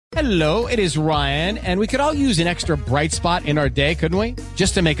Hello, it is Ryan, and we could all use an extra bright spot in our day, couldn't we?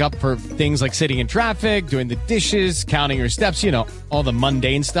 Just to make up for things like sitting in traffic, doing the dishes, counting your steps, you know, all the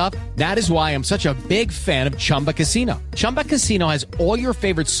mundane stuff. That is why I'm such a big fan of Chumba Casino. Chumba Casino has all your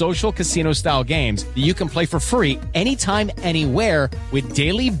favorite social casino-style games that you can play for free anytime, anywhere with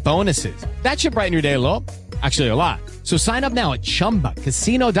daily bonuses. That should brighten your day a little. Actually, a lot. So sign up now at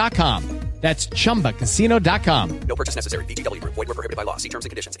ChumbaCasino.com. That's ChumbaCasino.com. No purchase necessary. VGW Group. Void where prohibited by law. See terms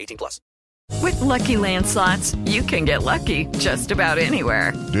and conditions. 18+. With Lucky Land Slots, you can get lucky just about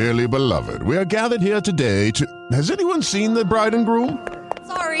anywhere. Dearly beloved, we are gathered here today to... Has anyone seen the bride and groom?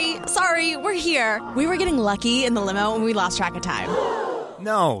 Sorry, we're here. We were getting lucky in the limo and we lost track of time.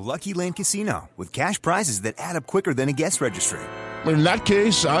 No, Lucky Land Casino. With cash prizes that add up quicker than a guest registry. In that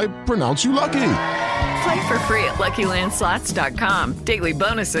case, I pronounce you lucky. Play for free at LuckyLandSlots.com. Daily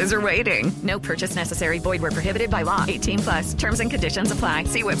bonuses are waiting. No purchase necessary. Void where prohibited by law. 18+. Terms and conditions apply.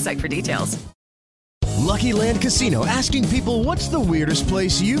 See website for details. Lucky Land Casino, asking people, what's the weirdest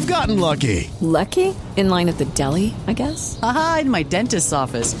place you've gotten lucky? Lucky? In line at the deli, I guess? Aha, in my dentist's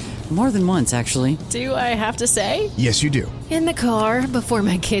office. More than once, actually. Do I have to say? Yes, you do. In the car before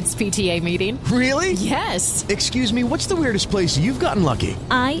my kids' PTA meeting. Really? Yes. Excuse me, what's the weirdest place you've gotten lucky?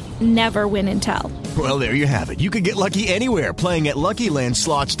 I never win and tell. Well, there you have it. You can get lucky anywhere, playing at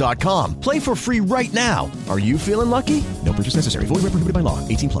LuckyLandSlots.com. Play for free right now. Are you feeling lucky? No purchase necessary. Void where prohibited by law.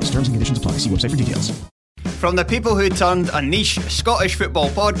 18+. Terms and conditions apply. See website for details. From the people who turned a niche Scottish football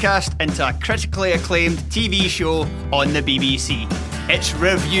podcast into a critically acclaimed TV show on the BBC, it's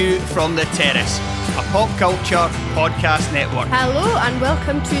Review from the Terrace, a pop culture podcast network. Hello and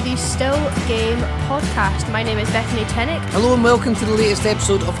welcome to the Still Game podcast. My name is Bethany Tennick. Hello and welcome to the latest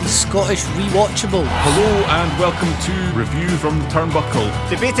episode of the Scottish Rewatchable. Hello and welcome to Review from the Turnbuckle.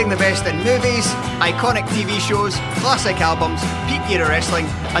 Debating the best in movies, iconic TV shows, classic albums, peak era wrestling,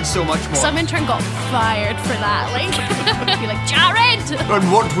 and so much more. Some intern got fired for that. Be like, Jared!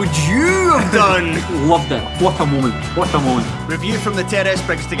 And what would you have done? Loved it. What a moment. What a moment. Review from the Terrace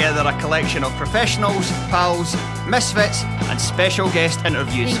brings together a collection of professionals, pals, misfits, and special guest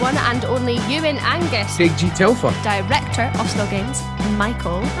interviews. The one and only Ewan Angus. Big G. Telfer. Director of Still Games,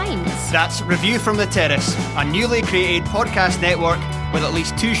 Michael Hines. That's Review from the Terrace, a newly created podcast network with at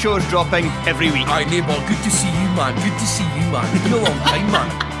least 2 shows dropping every week. Hi, neighbour. Good to see you, man. Good to see you, man. It's been a long time, man.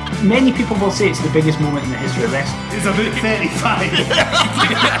 Many people will say it's the biggest moment in the history of wrestling. It's about 35.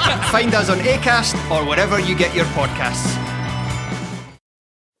 Find us on Acast or wherever you get your podcasts.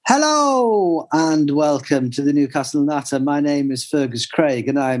 Hello and welcome to the Newcastle Natter. My name is Fergus Craig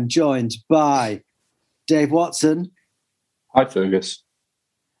and I am joined by Dave Watson. Hi, Fergus.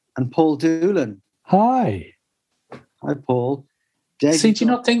 And Paul Doolan. Hi. Hi, Paul. Dave, see, do you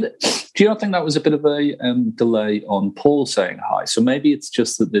not think that was a bit of a delay on Paul saying hi? So maybe it's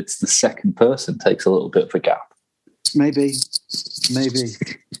just that it's the second person takes a little bit of a gap. Maybe.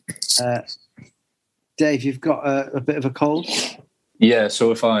 Dave, you've got a bit of a cold? Yeah,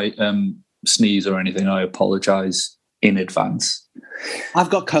 so if I sneeze or anything, I apologise in advance. I've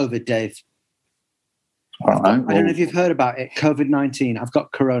got COVID, Dave. I don't know if you've heard about it. COVID-19. I've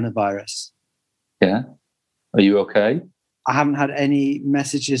got coronavirus. Yeah. Are you okay? I haven't had any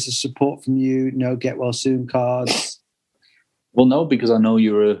messages of support from you. No get well soon cards. Well, no, because I know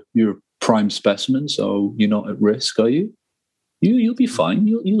you're a prime specimen, so you're not at risk, are you? You'll be fine.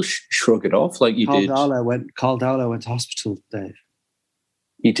 You'll shrug it off like you did. Carl Darlow went to hospital, Dave.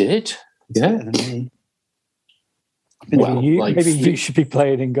 He did? Yeah. Better than me. Maybe you should be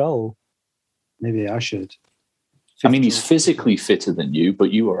playing in goal. Maybe I should. I mean, he's physically fitter than you,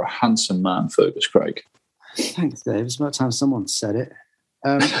 but you are a handsome man, Fergus Craig. Thanks, Dave. It's about time someone said it.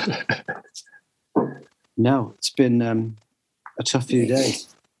 No, it's been a tough few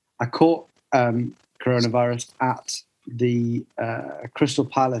days. I caught coronavirus at the Crystal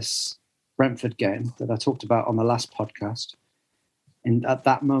Palace Brentford game that I talked about on the last podcast. And at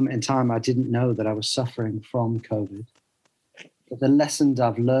that moment in time, I didn't know that I was suffering from COVID. But the lesson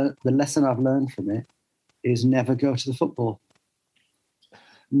I've learned from it is never go to the football.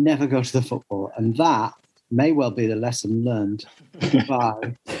 Never go to the football. And that may well be the lesson learned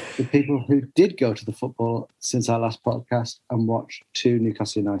by the people who did go to the football since our last podcast and watched 2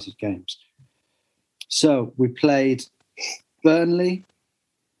 Newcastle United games. So we played Burnley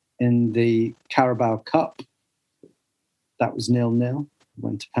in the Carabao Cup. That was 0-0,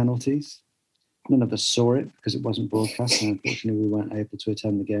 went to penalties. None of us saw it because it wasn't broadcast, and unfortunately we weren't able to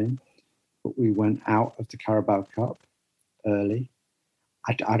attend the game. But we went out of the Carabao Cup early.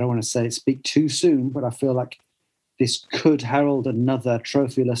 I don't want to speak too soon, but I feel like this could herald another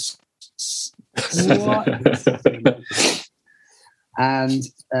trophyless season. And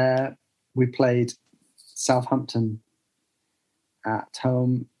we played Southampton at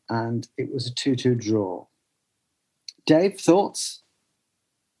home, and it was a 2-2 draw. Dave, thoughts?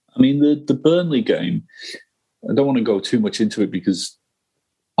 I mean, the Burnley game, I don't want to go too much into it because,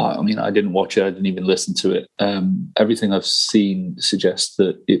 I didn't watch it. I didn't even listen to it. Everything I've seen suggests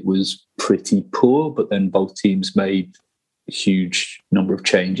that it was pretty poor, but then both teams made a huge number of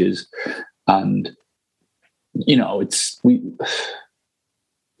changes. And,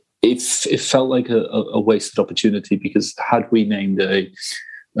 it felt like a wasted opportunity, because had we named a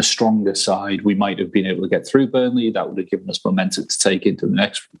stronger side, we might have been able to get through Burnley. That would have given us momentum to take into the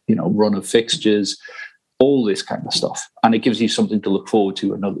next, run of fixtures, all this kind of stuff. And it gives you something to look forward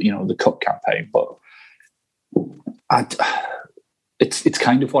to, another, the cup campaign. But it's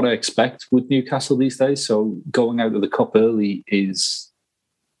kind of what I expect with Newcastle these days. So going out of the cup early is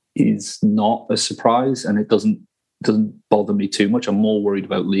not a surprise, and it doesn't bother me too much. I'm more worried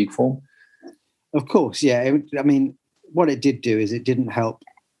about league form. Of course, yeah. What it did do is it didn't help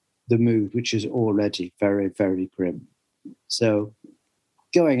the mood, which is already very, very grim. So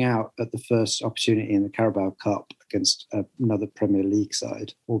going out at the first opportunity in the Carabao Cup against another Premier League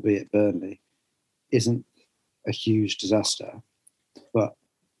side, albeit Burnley, isn't a huge disaster. But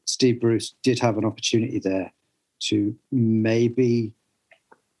Steve Bruce did have an opportunity there to maybe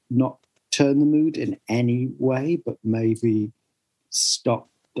not turn the mood in any way, but maybe stop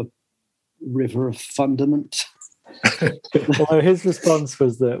the river of fundament. Although his response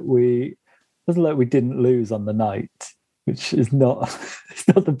was that it wasn't like we didn't lose on the night, which is not it's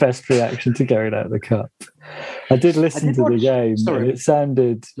not the best reaction to going out of the cup. I did listen to the game, and it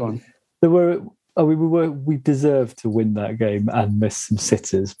sounded we deserved to win that game and miss some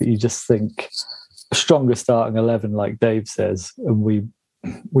sitters, but you just think a stronger starting 11, like Dave says, and we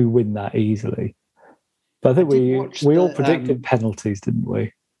win that easily. But I think we all predicted penalties, didn't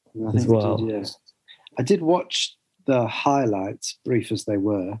we? As well. We did, yeah. I did watch the highlights, brief as they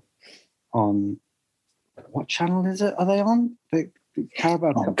were, on what channel is it? Are they on? The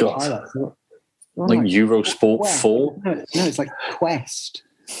Carabao Cup highlights. Like Eurosport 4? No, it's like Quest.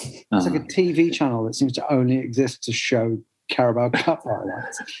 It's like a TV channel that seems to only exist to show Carabao Cup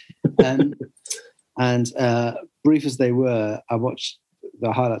highlights. And brief as they were, I watched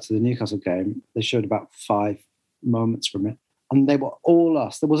the highlights of the Newcastle game. They showed about 5 moments from it, and they were all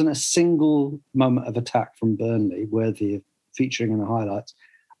us. There wasn't a single moment of attack from Burnley worthy of featuring in the highlights.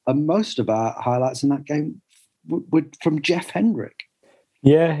 And most of our highlights in that game were from Jeff Hendrick.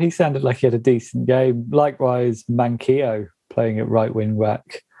 Yeah, he sounded like he had a decent game. Likewise, Manquillo playing at right wing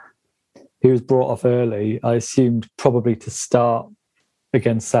back. He was brought off early, I assumed probably to start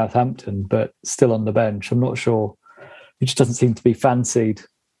against Southampton, but still on the bench. I'm not sure. He just doesn't seem to be fancied.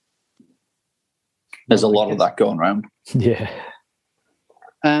 There's a lot of that going around. Yeah.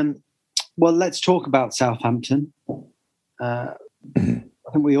 Well, let's talk about Southampton. I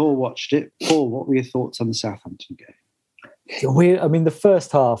think we all watched it. Paul, what were your thoughts on the Southampton game? The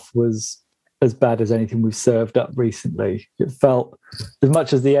first half was as bad as anything we've served up recently. It felt, as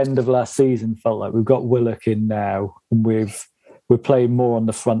much as the end of last season felt like we've got Willock in now, and we're playing more on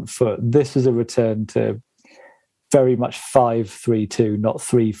the front foot. This was a return to very much 5-3-2, not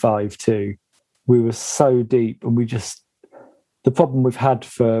 3-5-2. We were so deep, and the problem we've had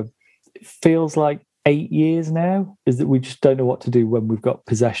for, it feels like 8 years now, is that we just don't know what to do when we've got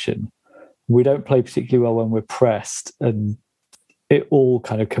possession. We don't play particularly well when we're pressed, and it all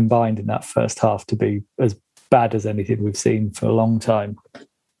kind of combined in that first half to be as bad as anything we've seen for a long time.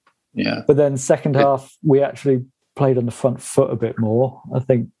 Yeah. But then second half, we actually played on the front foot a bit more. I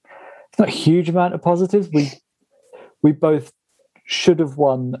think it's not a huge amount of positives. We both should have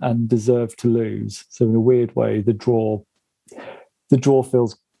won and deserved to lose. So in a weird way, the draw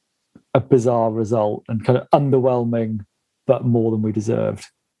feels a bizarre result and kind of underwhelming, but more than we deserved.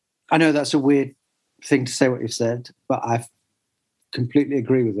 I know that's a weird thing to say what you've said, but I completely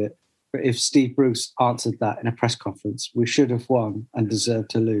agree with it. But if Steve Bruce answered that in a press conference, we should have won and deserved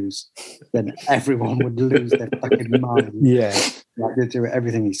to lose, then everyone would lose their fucking mind. Yeah. Like they do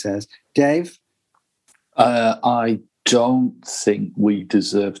everything he says. Dave? I don't think we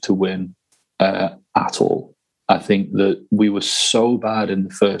deserve to win at all. I think that we were so bad in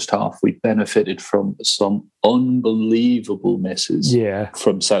the first half. We benefited from some unbelievable misses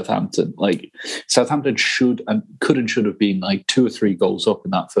from Southampton. Like, Southampton could and should have been like 2 or 3 goals up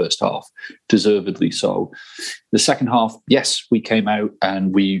in that first half, deservedly so. The second half, yes, we came out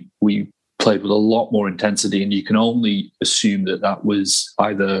and we played with a lot more intensity, and you can only assume that was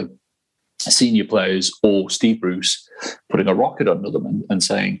either senior players or Steve Bruce putting a rocket under them and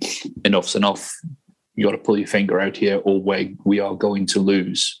saying, enough's enough. you got to pull your finger out here, or we are going to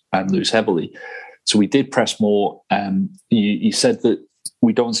lose and lose heavily. So we did press more. You said that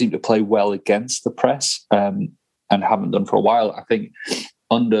we don't seem to play well against the press, and haven't done for a while. I think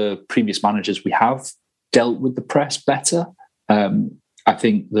under previous managers, we have dealt with the press better. I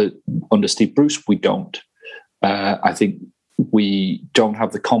think that under Steve Bruce, we don't. I think we don't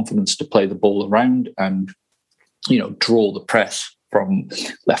have the confidence to play the ball around and, draw the press from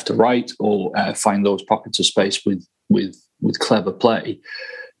left to right, or find those pockets of space with clever play.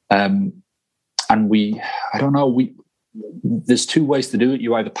 And I don't know, there's two ways to do it.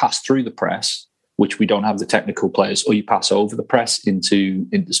 You either pass through the press, which we don't have the technical players, or you pass over the press into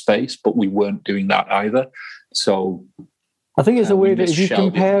space, but we weren't doing that either. So I think it's a weird, if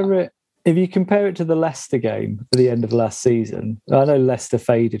you compare it to the Leicester game at the end of last season, I know Leicester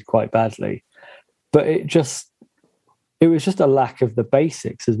faded quite badly, but it was just a lack of the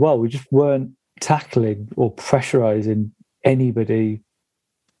basics as well. We just weren't tackling or pressurizing anybody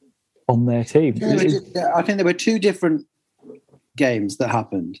on their team. I think there were two different games that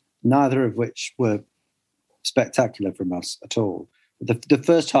happened, neither of which were spectacular from us at all. The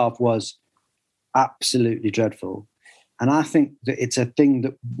first half was absolutely dreadful. And I think that it's a thing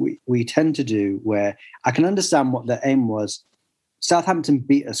that we tend to do, where I can understand what the aim was. Southampton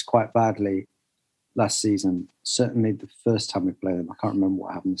beat us quite badly last season. Certainly the first time we played them. I can't remember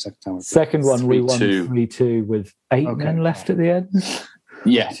what happened the second time we played them. Second one, we won 3-2 with 8 men left at the end.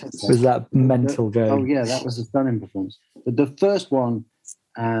 Yeah. Was that mental game? Oh, yeah, that was a stunning performance. But the first one,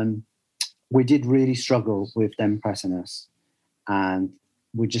 we did really struggle with them pressing us. And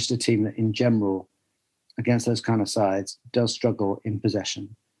we're just a team that, in general, against those kind of sides, does struggle in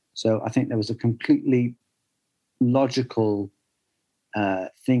possession. So I think there was a completely logical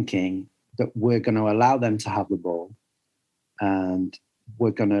thinking that we're going to allow them to have the ball, and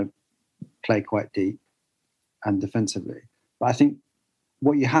we're going to play quite deep and defensively. But I think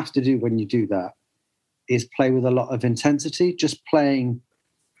what you have to do when you do that is play with a lot of intensity. Just playing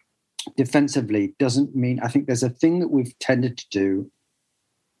defensively doesn't mean... I think there's a thing that we've tended to do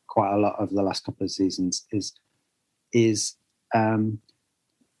quite a lot over the last couple of seasons is when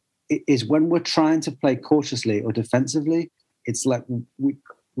we're trying to play cautiously or defensively, it's like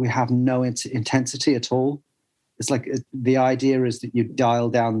we have no intensity at all. It's like the idea is that you dial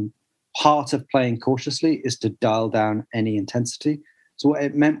down. Part of playing cautiously is to dial down any intensity. So what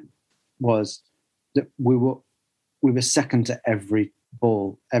it meant was that we were second to every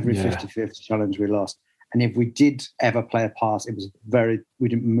ball, every 50-50 challenge we lost. And if we did ever play a pass, it was we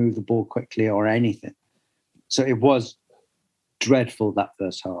didn't move the ball quickly or anything. So it was dreadful, that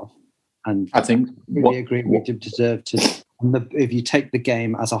first half. And I think we agree we did deserve to, if you take the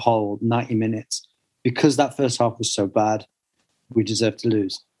game as a whole, 90 minutes, because that first half was so bad, we deserved to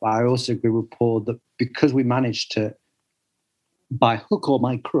lose. But I also agree with Paul that because we managed to, by hook or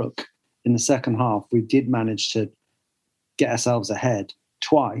by crook, in the second half, we did manage to get ourselves ahead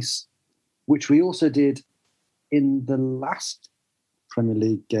twice, which we also did in the last Premier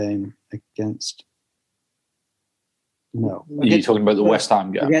League game against... No. Are you talking about the West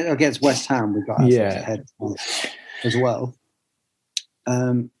Ham game? Against West Ham, we got ourselves ahead as well.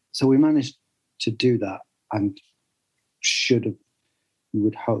 So we managed to do that, and should have, you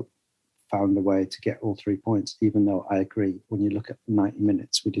would hope, found a way to get all 3 points, even though I agree, when you look at 90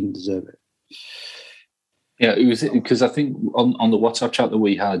 minutes, we didn't deserve it. Yeah, it was because I think on the WhatsApp chat that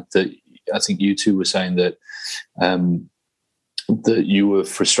we had, that I think you two were saying that that you were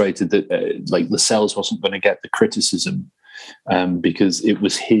frustrated that like Lascelles wasn't going to get the criticism because it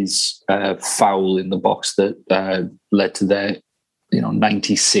was his foul in the box that led to their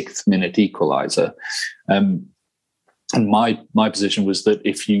 96th minute equaliser. And my position was that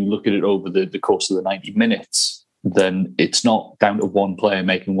if you look at it over the course of the 90 minutes, then it's not down to one player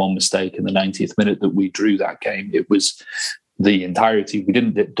making one mistake in the 90th minute that we drew that game. It was the entirety. We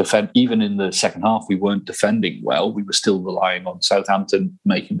didn't defend. Even in the second half, we weren't defending well. We were still relying on Southampton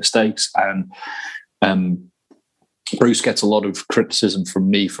making mistakes. And Bruce gets a lot of criticism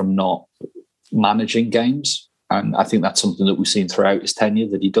from me from not managing games. And I think that's something that we've seen throughout his tenure,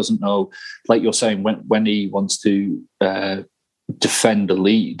 that he doesn't know, like you're saying, when he wants to defend a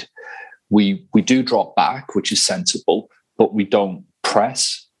lead, we do drop back, which is sensible, but we don't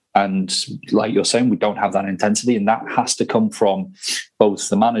press. And like you're saying, we don't have that intensity. And that has to come from both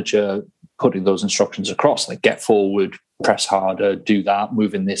the manager putting those instructions across, like get forward, press harder, do that,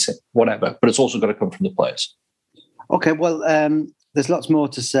 move in this, whatever. But it's also got to come from the players. Okay, well, there's lots more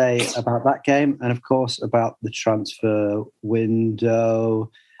to say about that game and, of course, about the transfer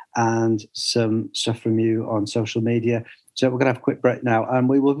window and some stuff from you on social media. So we're going to have a quick break now and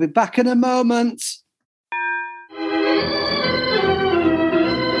we will be back in a moment.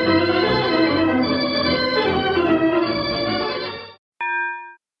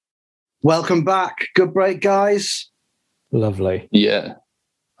 Welcome back. Good break, guys. Lovely. Yeah.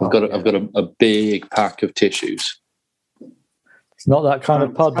 I've got a big pack of tissues. It's not that kind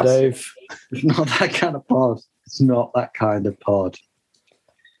of pod, Dave. It's not that kind of pod. It's not that kind of pod.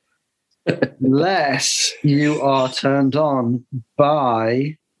 Unless you are turned on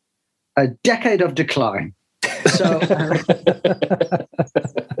by a decade of decline. So,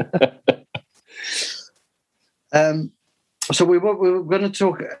 so we were going to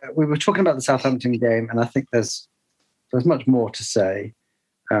talk. We were talking about the Southampton game, and I think there's much more to say.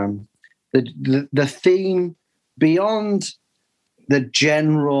 The theme beyond the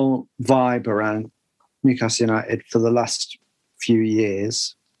general vibe around Newcastle United for the last few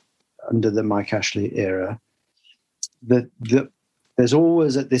years under the Mike Ashley era, there's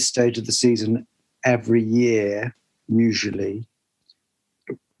always at this stage of the season, every year, usually,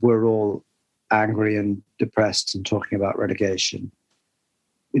 we're all angry and depressed and talking about relegation.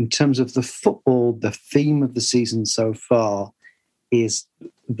 In terms of the football, the theme of the season so far is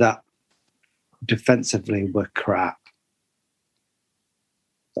that defensively we're crap.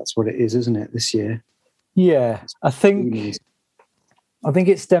 That's what it is, isn't it, this year? Yeah, I think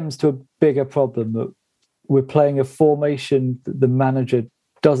it stems to a bigger problem that we're playing a formation that the manager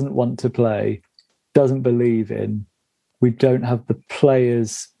doesn't want to play, doesn't believe in. We don't have the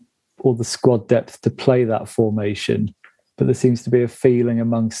players or the squad depth to play that formation, but there seems to be a feeling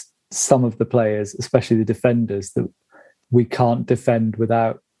amongst some of the players, especially the defenders, that we can't defend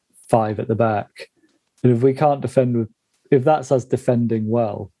without five at the back. And if we can't defend if that's us defending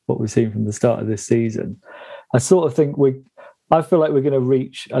well, what we've seen from the start of this season, I sort of think I feel like we're going to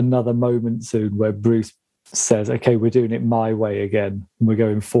reach another moment soon where Bruce says, okay, we're doing it my way again, and we're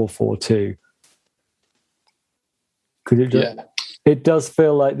going 4-4-2. Because it does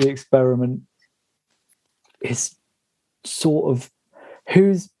feel like the experiment is sort of,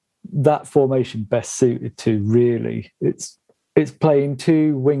 who's that formation best suited to, really? It's playing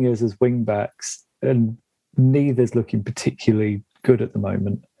two wingers as wing backs, and neither's looking particularly good at the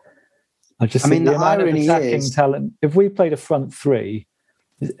moment. I think the amount of attacking talent, if we played a front three,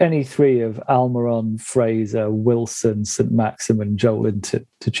 there's any three of Almiron, Fraser, Wilson, St Maximin, Joelinton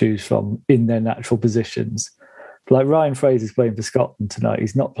to choose from in their natural positions. Like Ryan Fraser's playing for Scotland tonight.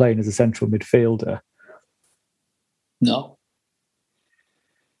 He's not playing as a central midfielder. No.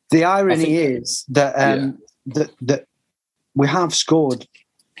 The irony is that that we have scored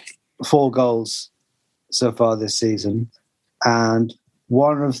 4 goals so far this season, and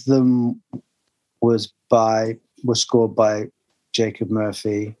one of them was scored by Jacob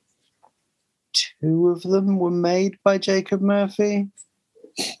Murphy. 2 of them were made by Jacob Murphy.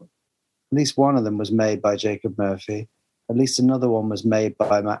 At least one of them was made by Jacob Murphy. At least another one was made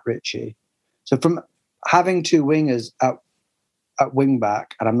by Matt Ritchie. So from having 2 wingers at wing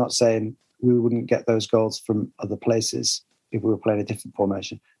back, and I'm not saying we wouldn't get those goals from other places if we were playing a different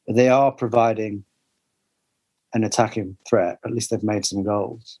formation, but they are providing an attacking threat. At least they've made some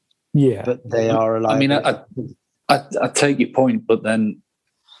goals. Yeah. But they are alive. I mean, I take your point, but then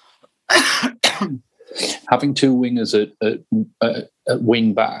having 2 wingers at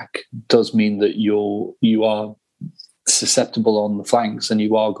wing back does mean that you are susceptible on the flanks, and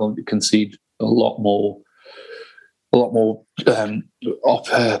you are going to concede a lot more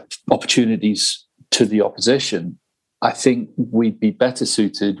opportunities to the opposition. I think we'd be better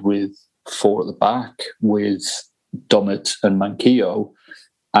suited with 4 at the back, with Dummett and Manquillo,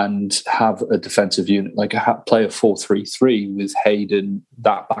 and have a defensive unit, like play a 4-3-3 with Hayden,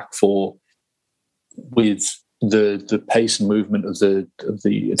 that back 4, with the pace and movement of the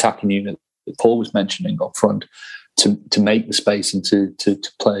attacking unit that Paul was mentioning up front, to make the space and to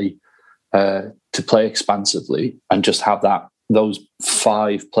play expansively, and just have those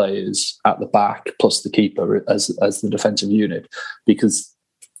 5 players at the back plus the keeper as the defensive unit, because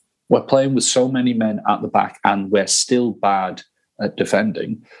we're playing with so many men at the back and we're still bad at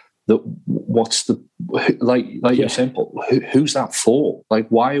defending. That what's the you're saying, Paul, who's that for? Like,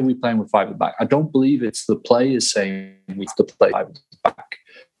 why are we playing with 5 at the back? I don't believe it's the players saying we have to play 5 at the back.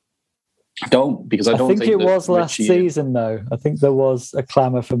 I don't think it was last season, though. I think there was a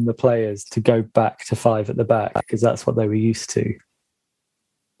clamour from the players to go back to 5 at the back, because that's what they were used to.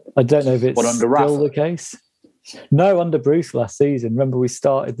 I don't know if it's still the case. No, under Bruce last season. Remember, we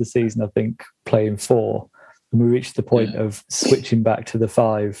started the season, I think, playing 4, and we reached the point of switching back to the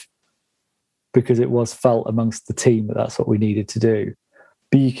 5 because it was felt amongst the team that that's what we needed to do.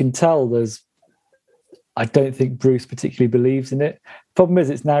 But you can tell I don't think Bruce particularly believes in it. Problem is,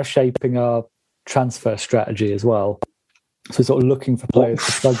 it's now shaping our transfer strategy as well. So sort of looking for players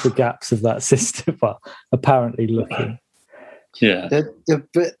to plug the gaps of that system. Well, apparently looking. Yeah.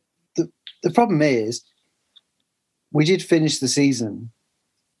 the problem is we did finish the season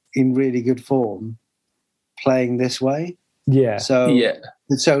in really good form playing this way. Yeah.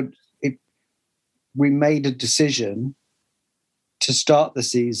 We made a decision to start the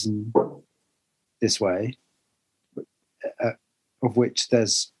season this way, of which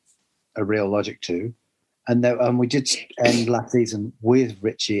there's a real logic to. And we did end last season with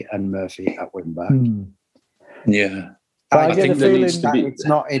Ritchie and Murphy at wing back. Yeah. I think there needs to be.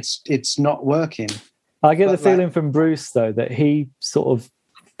 It's not working. I get the feeling from Bruce, though, that he sort of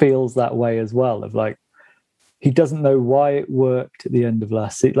feels that way as well, of like, he doesn't know why it worked at the end of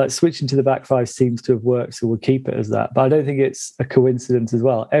last season. Like, switching to the back five seems to have worked, so we'll keep it as that. But I don't think it's a coincidence as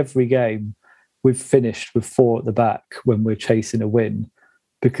well. Every game we've finished with 4 at the back when we're chasing a win,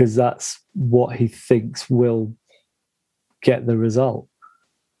 because that's what he thinks will get the result.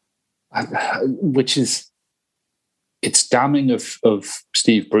 Which is, it's damning of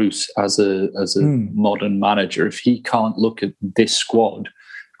Steve Bruce as a modern manager if he can't look at this squad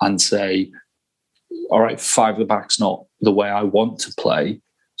and say, all right, 5 at the back's not the way I want to play,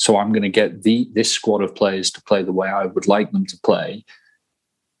 so I'm going to get this squad of players to play the way I would like them to play,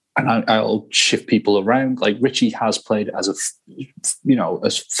 and I'll shift people around. Like, Ritchie has played as a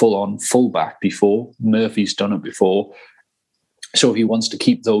full-on fullback before. Murphy's done it before. So if he wants to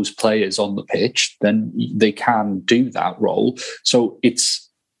keep those players on the pitch, then they can do that role. So it's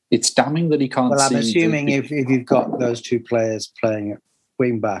damning that he can't. Well, I'm assuming if you've got those 2 players playing at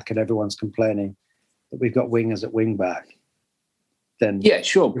wing back and everyone's complaining that we've got wingers at wing back, then yeah,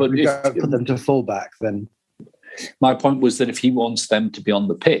 sure. But if put them to full back, then my point was that if he wants them to be on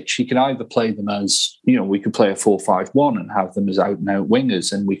the pitch, he can either play them as, we could play a 4-5-1 and have them as out and out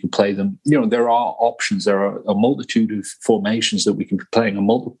wingers, and we can play them. There are options. There are a multitude of formations that we can be playing, a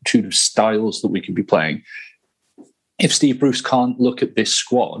multitude of styles that we can be playing. If Steve Bruce can't look at this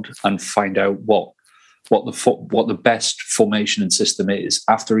squad and find out what the best formation and system is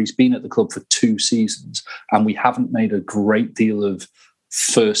after he's been at the club for 2 seasons, and we haven't made a great deal of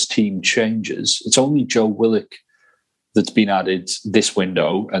first team changes. It's only Joe Willock that's been added this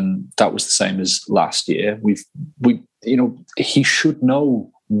window, and that was the same as last year. He should know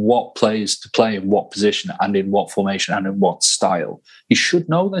what players to play in what position and in what formation and in what style. He should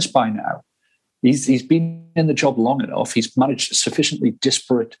know this by now. He's been in the job long enough. He's managed sufficiently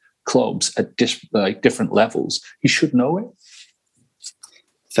disparate clubs at different levels. He should know it.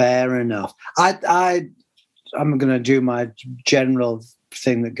 Fair enough. I'm going to do my general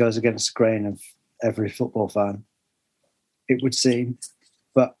thing that goes against the grain of every football fan, it would seem.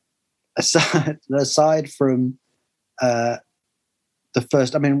 But aside from the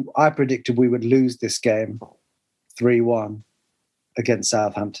first, I predicted we would lose this game 3-1 against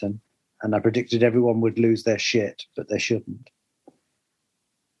Southampton, and I predicted everyone would lose their shit, but they shouldn't.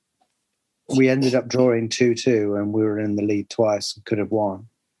 We ended up drawing 2-2, and we were in the lead twice and could have won.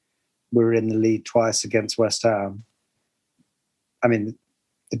 We were in the lead twice against West Ham.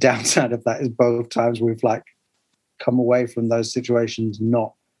 The downside of that is both times we've come away from those situations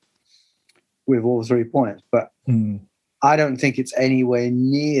not with all 3 points. But I don't think it's anywhere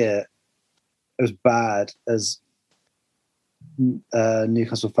near as bad as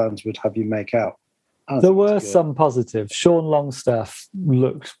Newcastle fans would have you make out. There were some positives. Sean Longstaff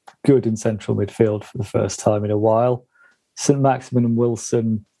looked good in central midfield for the first time in a while. St. Maximin and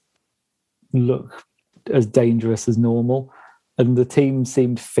Wilson look as dangerous as normal, and the team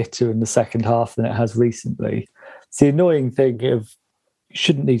seemed fitter in the second half than it has recently. It's the annoying thing of you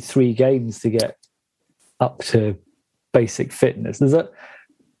shouldn't need 3 games to get up to basic fitness.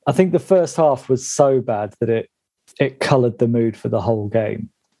 I think the first half was so bad that it coloured the mood for the whole game,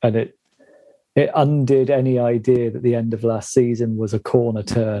 and it undid any idea that the end of last season was a corner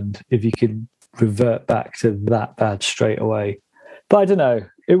turned if you could revert back to that bad straight away. But I don't know.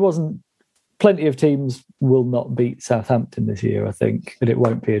 It wasn't. Plenty of teams will not beat Southampton this year, I think, and it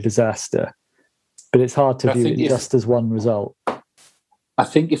won't be a disaster. But it's hard to view it just as one result. I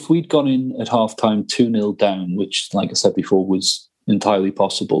think if we'd gone in at half-time 2-0 down, which, like I said before, was entirely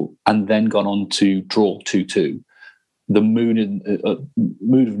possible, and then gone on to draw 2-2, the mood of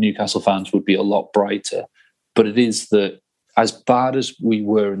Newcastle fans would be a lot brighter. But it is that as bad as we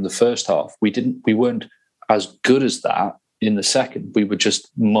were in the first half, we weren't as good as that in the second. We were just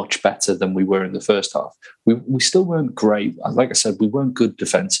much better than we were in the first half. We still weren't great. Like I said, we weren't good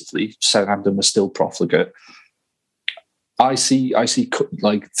defensively. Southampton was still profligate. I see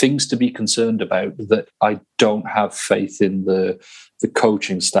things to be concerned about that I don't have faith in the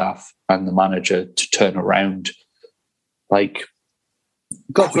coaching staff and the manager to turn around.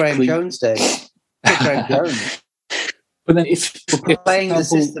 Got Graham Jones there. Graham Jones. But then if we're playing the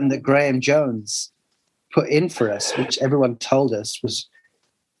system that Graham Jones put in for us, which everyone told us was,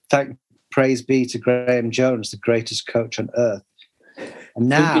 praise be to Graham Jones, the greatest coach on earth. And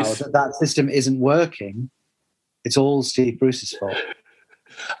now that system isn't working, it's all Steve Bruce's fault.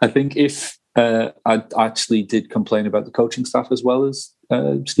 I think if I actually did complain about the coaching staff as well as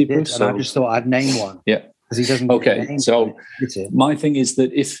Steve Bruce. So I just thought I'd name one. Yeah. Because he doesn't. Okay, so my thing is that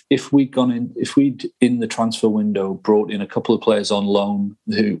if we'd in the transfer window brought in a couple of players on loan,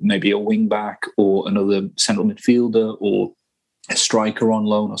 who maybe a wing back or another central midfielder or a striker on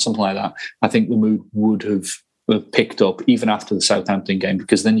loan or something like that, I think the mood would have picked up even after the Southampton game,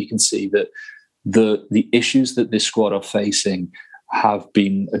 because then you can see that the issues that this squad are facing have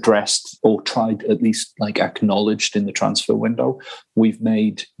been addressed or tried, at least like acknowledged in the transfer window. We've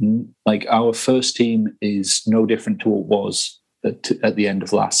made, like, our first team is no different to what it was at the end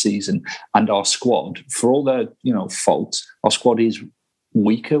of last season, and our squad, for all their faults, our squad is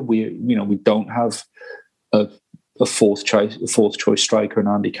weaker. We don't have a fourth choice striker in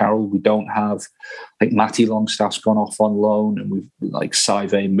Andy Carroll. We don't have, like, Matty Longstaff's gone off on loan, and we've like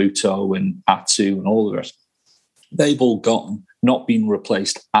Saive, Muto and Atsu and all the rest. They've all gone, not been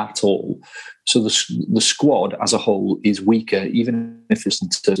replaced at all. So the squad as a whole is weaker, even if it's in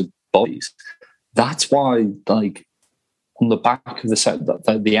terms of bodies. That's why, like, on the back of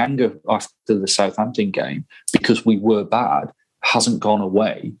the anger after the Southampton game, because we were bad, hasn't gone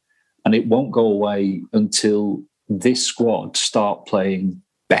away, and it won't go away until this squad start playing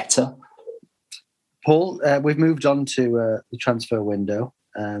better. Paul, we've moved on to the transfer window,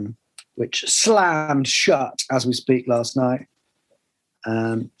 which slammed shut as we speak last night.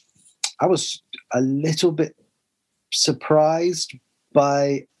 I was a little bit surprised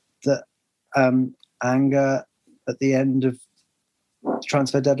by the anger at the end of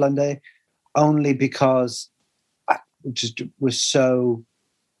transfer deadline day, only because I just was so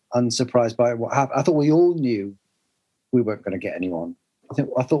unsurprised by what happened. I thought we all knew we weren't going to get anyone.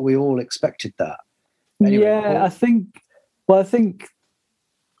 I thought we all expected that. Anyway, yeah, Paul? I think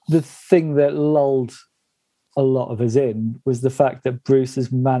the thing that lulled a lot of us in was the fact that Bruce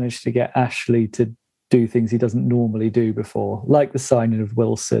has managed to get Ashley to do things he doesn't normally do before, like the signing of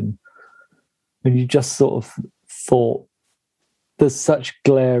Wilson. And you just sort of thought there's such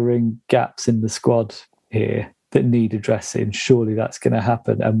glaring gaps in the squad here that need addressing. Surely that's going to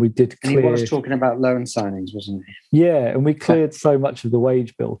happen. And we did clear... And he was talking about loan signings, wasn't he? Yeah, and we cleared so much of the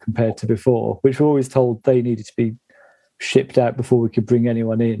wage bill compared to before, which we were always told they needed to be shipped out before we could bring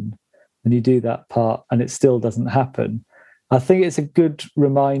anyone in. And you do that part and it still doesn't happen. I think it's a good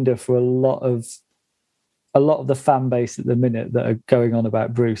reminder for a lot of the fan base at the minute that are going on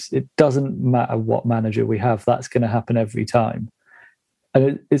about Bruce. It doesn't matter what manager we have, that's going to happen every time.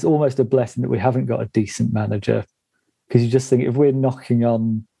 And it's almost a blessing that we haven't got a decent manager, because you just think if we're knocking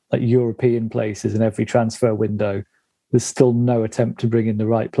on like European places in every transfer window, there's still no attempt to bring in the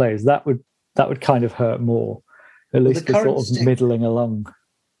right players. That would kind of hurt more. At least we're sort of middling along.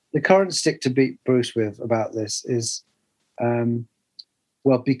 The current stick to beat Bruce with about this is,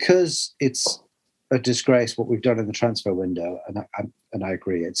 because it's a disgrace what we've done in the transfer window, and I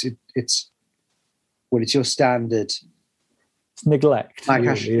agree. It's your standard. It's neglect.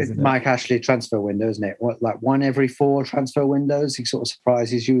 Mike Ashley transfer window, isn't it? Like one every 4 transfer windows, he sort of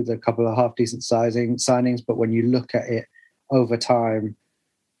surprises you with a couple of half decent signings. But when you look at it over time,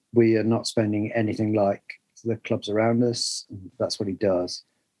 we are not spending anything like the clubs around us. That's what he does.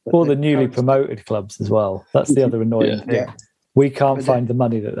 But or the newly promoted clubs as well. That's the other annoying thing. Yeah. We can't find the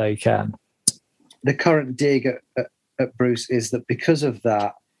money that they can. The current dig at Bruce is that because of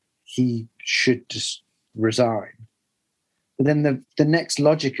that, he should just resign. But then the next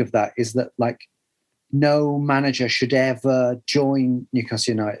logic of that is that, like, no manager should ever join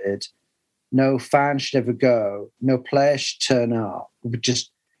Newcastle United. No fan should ever go. No player should turn up.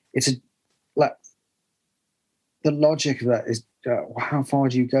 The logic of that is, how far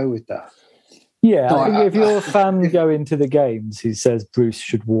do you go with that? Yeah, I think if you're a fan going to the games who says Bruce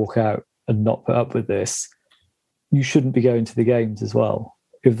should walk out and not put up with this, you shouldn't be going to the games as well.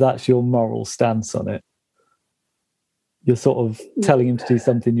 If that's your moral stance on it, you're sort of telling him to do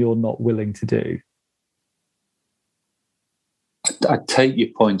something you're not willing to do. I take your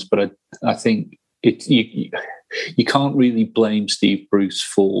points, but I think you can't really blame Steve Bruce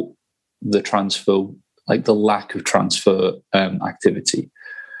for the transfer, like the lack of transfer activity.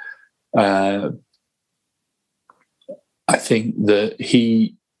 I think that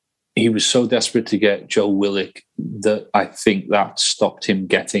he was so desperate to get Joe Willock that I think that stopped him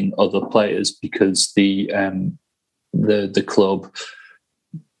getting other players, because the club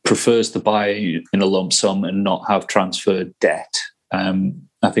prefers to buy in a lump sum and not have transfer debt.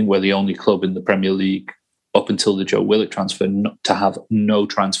 I think we're the only club in the Premier League up until the Joe Willock transfer to have no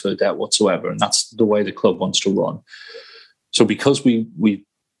transfer debt whatsoever, and that's the way the club wants to run. So because we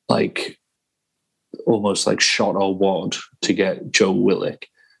like almost like shot our wad to get Joe Willock,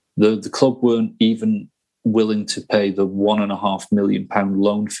 the club weren't even willing to pay the £1.5 million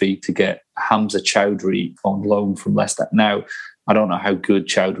loan fee to get Hamza Chowdhury on loan from Leicester. Now, I don't know how good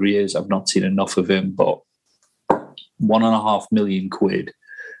Chowdhury is. I've not seen enough of him, but £1.5 million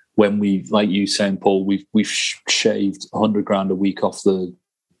when we, like you saying, Paul, we've shaved 100 grand a week off the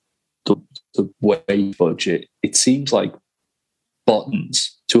wage budget. It seems like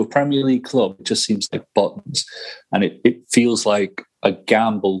buttons to a Premier League club. It just seems like buttons, and it feels like a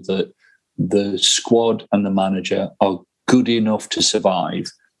gamble that the squad and the manager are good enough to survive,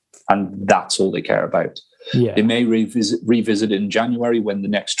 and that's all they care about. Yeah. They may revisit it in January when the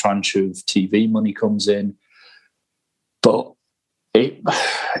next tranche of TV money comes in, but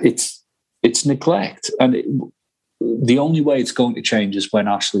it's neglect, and the only way it's going to change is when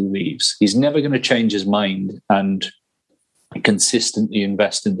Ashley leaves. He's never going to change his mind and consistently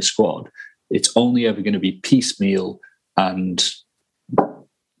invest in the squad. It's only ever going to be piecemeal, and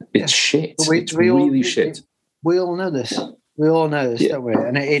it's shit. It's really shit. We all know this. We all know this, don't we?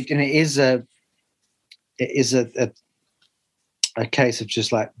 And it is a case of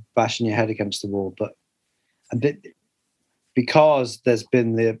just like bashing your head against the wall. But because there's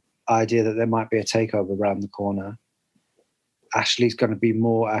been the idea that there might be a takeover around the corner, Ashley's going to be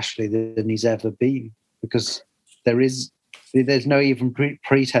more Ashley than he's ever been, because there's no even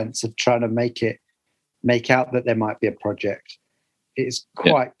pretense of trying to make out that there might be a project. It's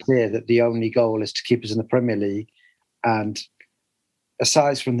quite clear that the only goal is to keep us in the Premier League. And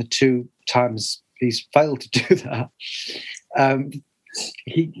aside from the 2 times he's failed to do that,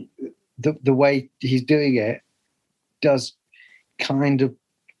 the way he's doing it does kind of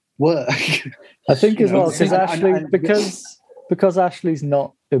work. I think as well, because Ashley, because Ashley's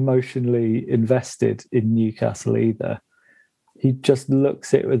not emotionally invested in Newcastle either, he just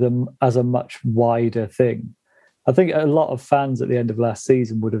looks at it as a much wider thing. I think a lot of fans at the end of last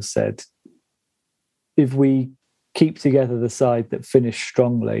season would have said, if we keep together the side that finished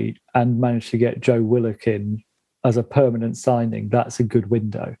strongly and manage to get Joe Willock in as a permanent signing, that's a good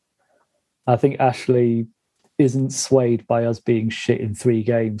window. I think Ashley isn't swayed by us being shit in 3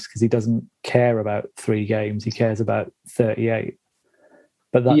 games because he doesn't care about 3 games. He cares about 38.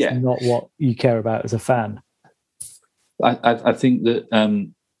 But that's not what you care about as a fan. I think that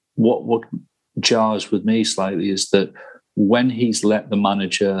what jars with me slightly is that when he's let the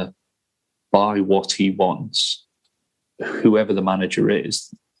manager buy what he wants, whoever the manager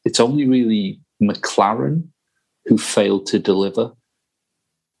is, it's only really McLaren who failed to deliver.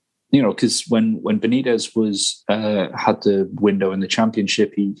 You know, because when Benitez had the window in the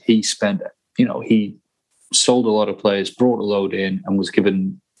Championship, he spent, you know, he sold a lot of players, brought a load in, and was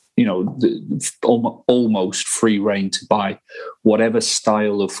given, you know, almost free rein to buy whatever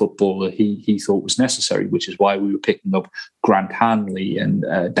style of footballer he thought was necessary, which is why we were picking up Grant Hanley and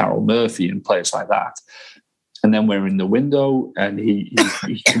Daryl Murphy and players like that. And then we're in the window, and he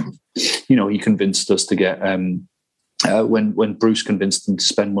convinced us to get when Bruce convinced them to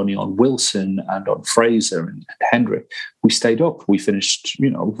spend money on Wilson and on Fraser and Hendrick, we stayed up. We finished,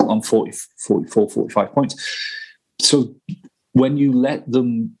 you know, on 44, 45 points. So when you let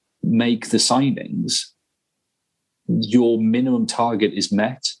them make the signings, your minimum target is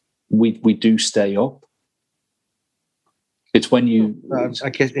met. We do stay up. It's when you... I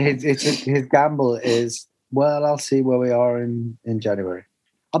guess his gamble is, well, I'll see where we are in January.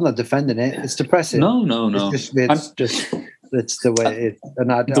 I'm not defending it. It's depressing. No. It's the way it is. And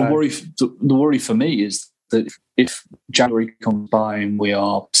the worry for me is that if January comes by and we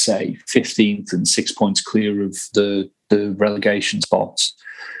are, say, 15th and 6 points clear of the relegation spots,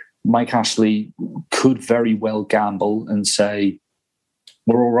 Mike Ashley could very well gamble and say,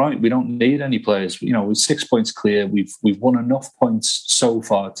 we're all right. We don't need any players. You know, with 6 points clear, we've won enough points so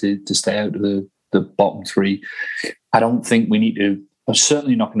far to stay out of the bottom 3. I don't think we need to. I'm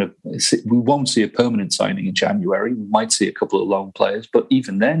certainly not going to. We won't see a permanent signing in January. We might see a couple of loan players, but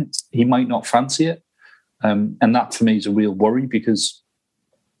even then, he might not fancy it. And that for me is a real worry, because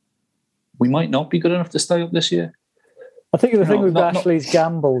we might not be good enough to stay up this year. I think the thing with Ashley's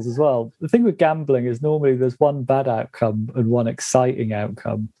gambles as well, the thing with gambling is normally there's one bad outcome and one exciting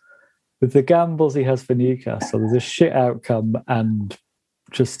outcome. With the gambles he has for Newcastle, there's a shit outcome and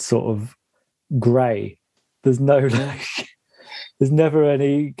just sort of grey. There's no there's never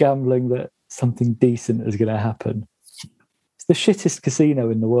any gambling that something decent is going to happen. It's the shittest casino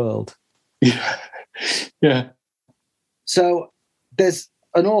in the world. Yeah. So there's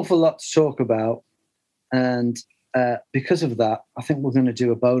an awful lot to talk about. And because of that, I think we're going to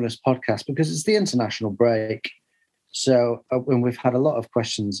do a bonus podcast because it's the international break. So when we've had a lot of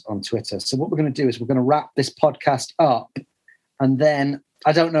questions on Twitter. So what we're going to do is we're going to wrap this podcast up. And then,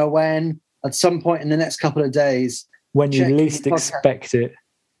 I don't know when, at some point in the next couple of days. When you least expect it.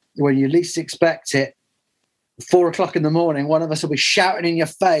 When you least expect it, 4:00 in the morning, one of us will be shouting in your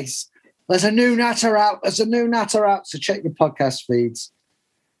face, there's a new natter out, there's a new natter out. So check your podcast feeds.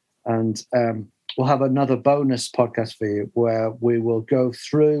 And we'll have another bonus podcast for you where we will go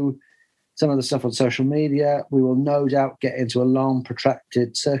through some of the stuff on social media. We will no doubt get into a long,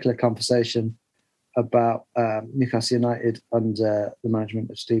 protracted, circular conversation about Newcastle United under the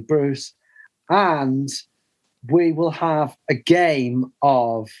management of Steve Bruce. And we will have a game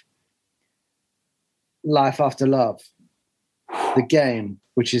of Life After Love, the game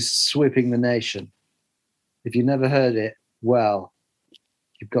which is sweeping the nation. If you've never heard it, well,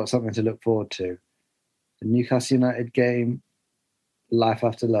 you've got something to look forward to. The Newcastle United game, Life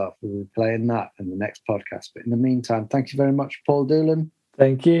After Love. We'll be playing that in the next podcast. But in the meantime, thank you very much, Paul Doolan.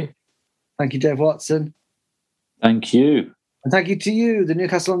 Thank you. Thank you, Dave Watson. Thank you. And thank you to you, the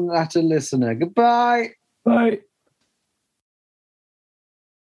Newcastle Natter listener. Goodbye. Bye.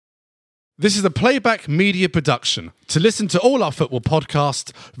 This is a Playback Media production. To listen to all our football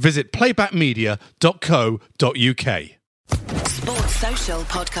podcasts, visit playbackmedia.co.uk. Sports Social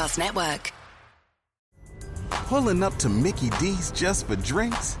Podcast Network. Pulling up to Mickey D's just for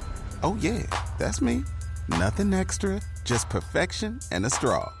drinks? Oh yeah, that's me. Nothing extra, just perfection and a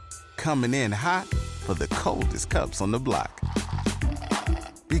straw. Coming in hot for the coldest cups on the block.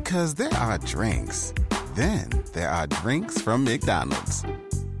 Because there are drinks. Then there are drinks from McDonald's.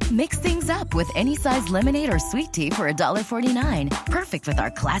 Mix things up with any size lemonade or sweet tea for $1.49. Perfect with our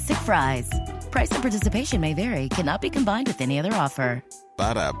classic fries. Price and participation may vary. Cannot be combined with any other offer.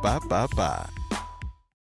 Ba-da-ba-ba-ba.